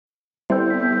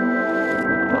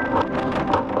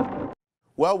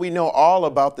Well, we know all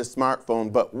about the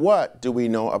smartphone, but what do we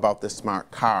know about the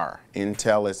smart car?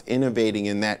 Intel is innovating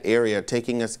in that area,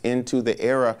 taking us into the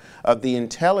era of the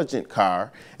intelligent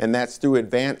car, and that's through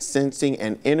advanced sensing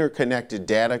and interconnected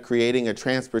data, creating a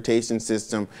transportation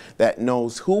system that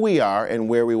knows who we are and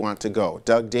where we want to go.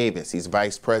 Doug Davis, he's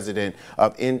Vice President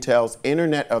of Intel's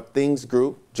Internet of Things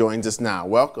Group, joins us now.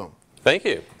 Welcome. Thank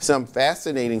you. Some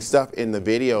fascinating stuff in the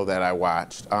video that I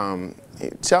watched.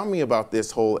 Tell me about this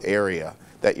whole area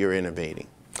that you're innovating.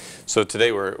 So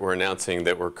today we're announcing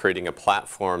that we're creating a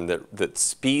platform that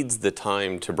speeds the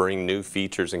time to bring new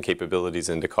features and capabilities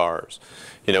into cars.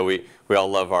 You know, we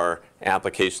all love our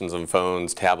applications on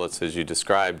phones, tablets, as you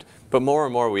described, but more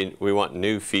and more we want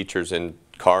new features in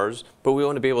cars, but we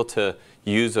want to be able to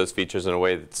use those features in a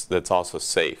way that's also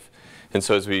safe. And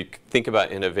so as we think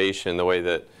about innovation, the way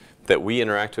that we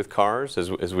interact with cars,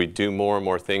 as we do more and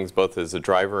more things, both as the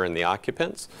driver and the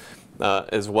occupants,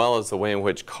 as well as the way in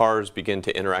which cars begin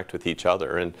to interact with each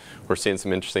other. And we're seeing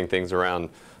some interesting things around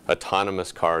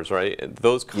autonomous cars, right?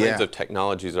 Those kinds of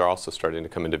technologies are also starting to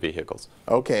come into vehicles.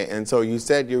 Okay, and so you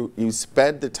said you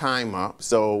sped the time up.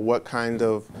 So what kind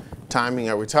of timing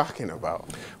are we talking about?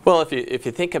 Well, if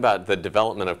you think about the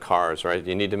development of cars, right,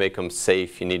 you need to make them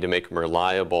safe, you need to make them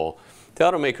reliable. The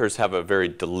automakers have a very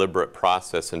deliberate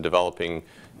process in developing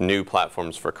new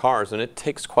platforms for cars, and it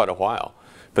takes quite a while.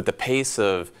 But the pace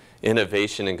of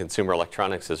innovation in consumer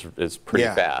electronics is pretty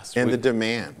fast. And the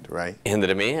demand, right? And the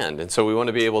demand. And so we want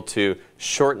to be able to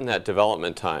shorten that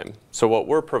development time. So what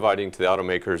we're providing to the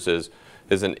automakers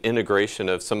is an integration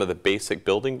of some of the basic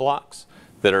building blocks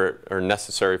that are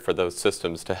necessary for those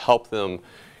systems to help them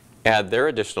add their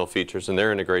additional features and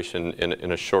their integration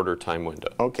in a shorter time window.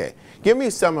 Okay. Give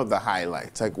me some of the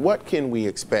highlights. Like, what can we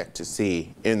expect to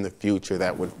see in the future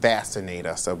that would fascinate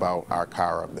us about our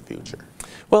car of the future?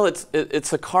 Well,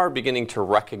 it's a car beginning to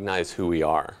recognize who we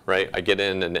are, right? I get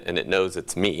in and it knows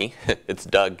it's me. It's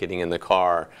Doug getting in the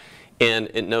car.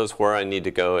 And it knows where I need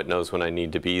to go. It knows when I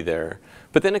need to be there.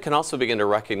 But then it can also begin to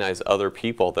recognize other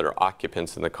people that are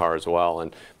occupants in the car as well.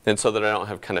 And so that I don't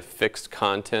have kind of fixed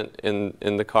content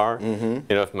in the car. You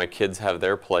know, if my kids have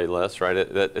their playlist, right,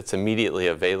 it's immediately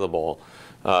available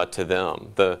to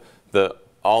them.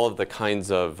 All of the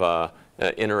kinds of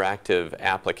interactive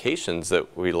applications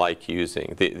that we like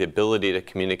using, the ability to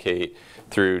communicate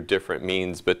through different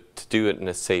means, but to do it in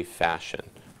a safe fashion.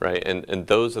 Right, and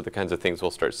those are the kinds of things we'll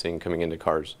start seeing coming into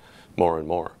cars more and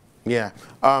more. Yeah.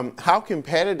 How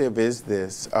competitive is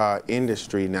this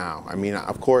industry now? I mean,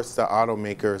 of course, the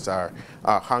automakers are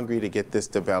hungry to get this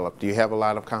developed. Do you have a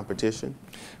lot of competition?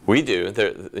 We do.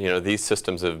 You know, these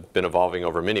systems have been evolving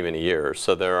over many, many years.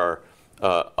 So there are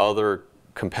other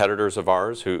competitors of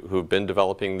ours who've been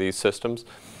developing these systems.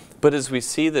 But as we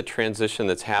see the transition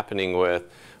that's happening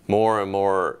with more and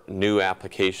more new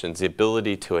applications, the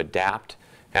ability to adapt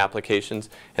applications,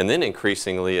 and then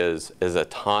increasingly as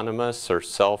autonomous or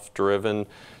self-driven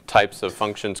types of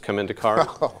functions come into cars,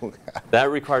 that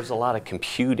requires a lot of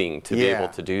computing to be able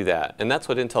to do that. And that's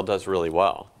what Intel does really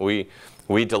well. We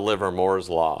deliver Moore's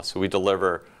law, so we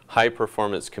deliver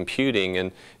high-performance computing,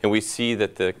 and we see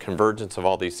that the convergence of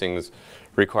all these things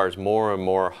requires more and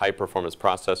more high-performance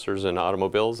processors in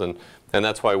automobiles, and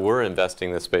that's why we're investing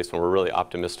in this space, and we're really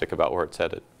optimistic about where it's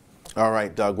headed. All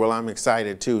right, Doug. Well, I'm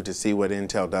excited, too, to see what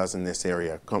Intel does in this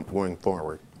area going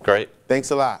forward. Great.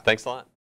 Thanks a lot. Thanks a lot.